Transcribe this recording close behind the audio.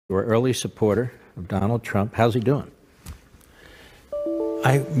You were an early supporter of Donald Trump. How's he doing?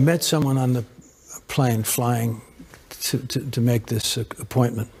 I met someone on the plane flying to make this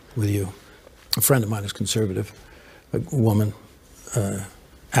appointment with you. A friend of mine is conservative, a woman,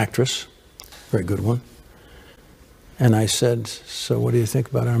 actress, very good one. And I said, so what do you think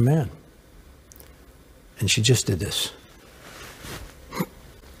about our man? And she just did this.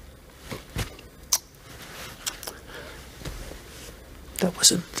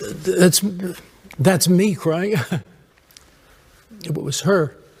 That's me crying. It was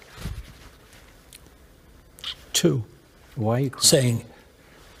her, too. Why are you crying? Saying,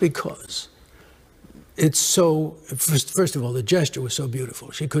 because it's so, first of all, the gesture was so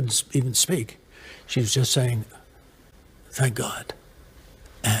beautiful. She couldn't even speak. She was just saying, thank God.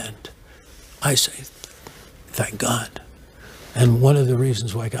 And I say, thank God. And one of the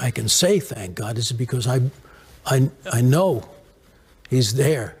reasons why I can say thank God is because I know He's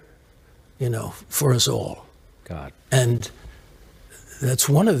there, you know, for us all. God. And that's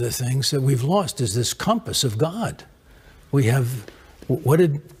one of the things that we've lost, is this compass of God. We have, what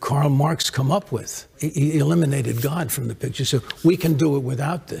did Karl Marx come up with? He eliminated God from the picture. So we can do it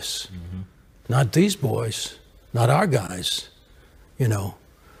without this. Mm-hmm. Not these boys, not our guys. You know,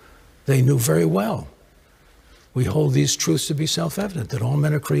 they knew very well. We hold these truths to be self-evident, that all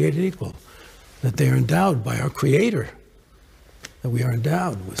men are created equal, that they are endowed by our Creator, that we are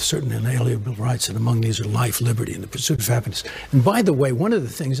endowed with certain inalienable rights, and among these are life, liberty, and the pursuit of happiness. And by the way, one of the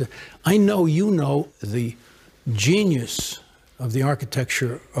things that I know you know, the genius of the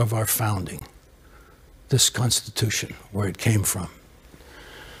architecture of our founding, this Constitution, where it came from,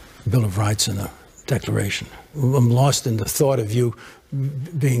 Bill of Rights and the Declaration. I'm lost in the thought of you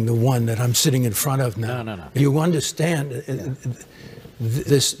being the one that I'm sitting in front of now. No. You understand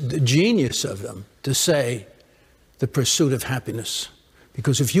the genius of them to say, the pursuit of happiness.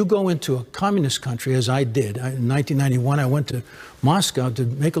 Because if you go into a communist country, as I did, in 1991, I went to Moscow to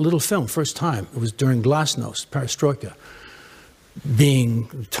make a little film, first time. It was during Glasnost, Perestroika, being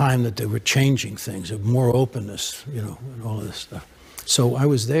the time that they were changing things, of more openness, you know, and all of this stuff. So I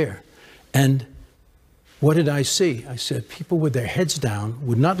was there. And what did I see? I said, people with their heads down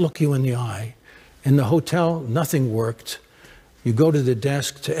would not look you in the eye. In the hotel, nothing worked. You go to the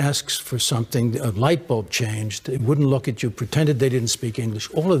desk to ask for something, a light bulb changed, it wouldn't look at you, pretended they didn't speak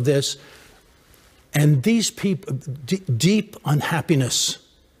English, all of this. And these people, deep unhappiness,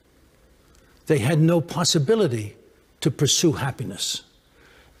 they had no possibility to pursue happiness.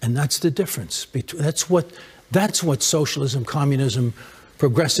 And that's the difference. That's what socialism, communism,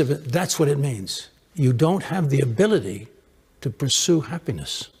 progressive, that's what it means. You don't have the ability to pursue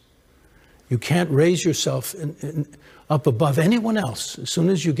happiness. You can't raise yourself up above anyone else. As soon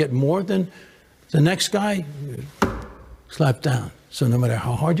as you get more than the next guy, you're slapped down. So no matter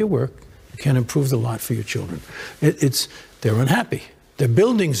how hard you work, you can't improve the lot for your children. They're unhappy. Their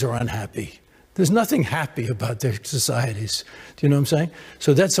buildings are unhappy. There's nothing happy about their societies. Do you know what I'm saying?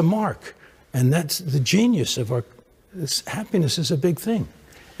 So that's a mark. And that's the genius of happiness is a big thing.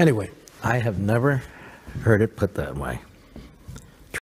 Anyway. I have never heard it put that way.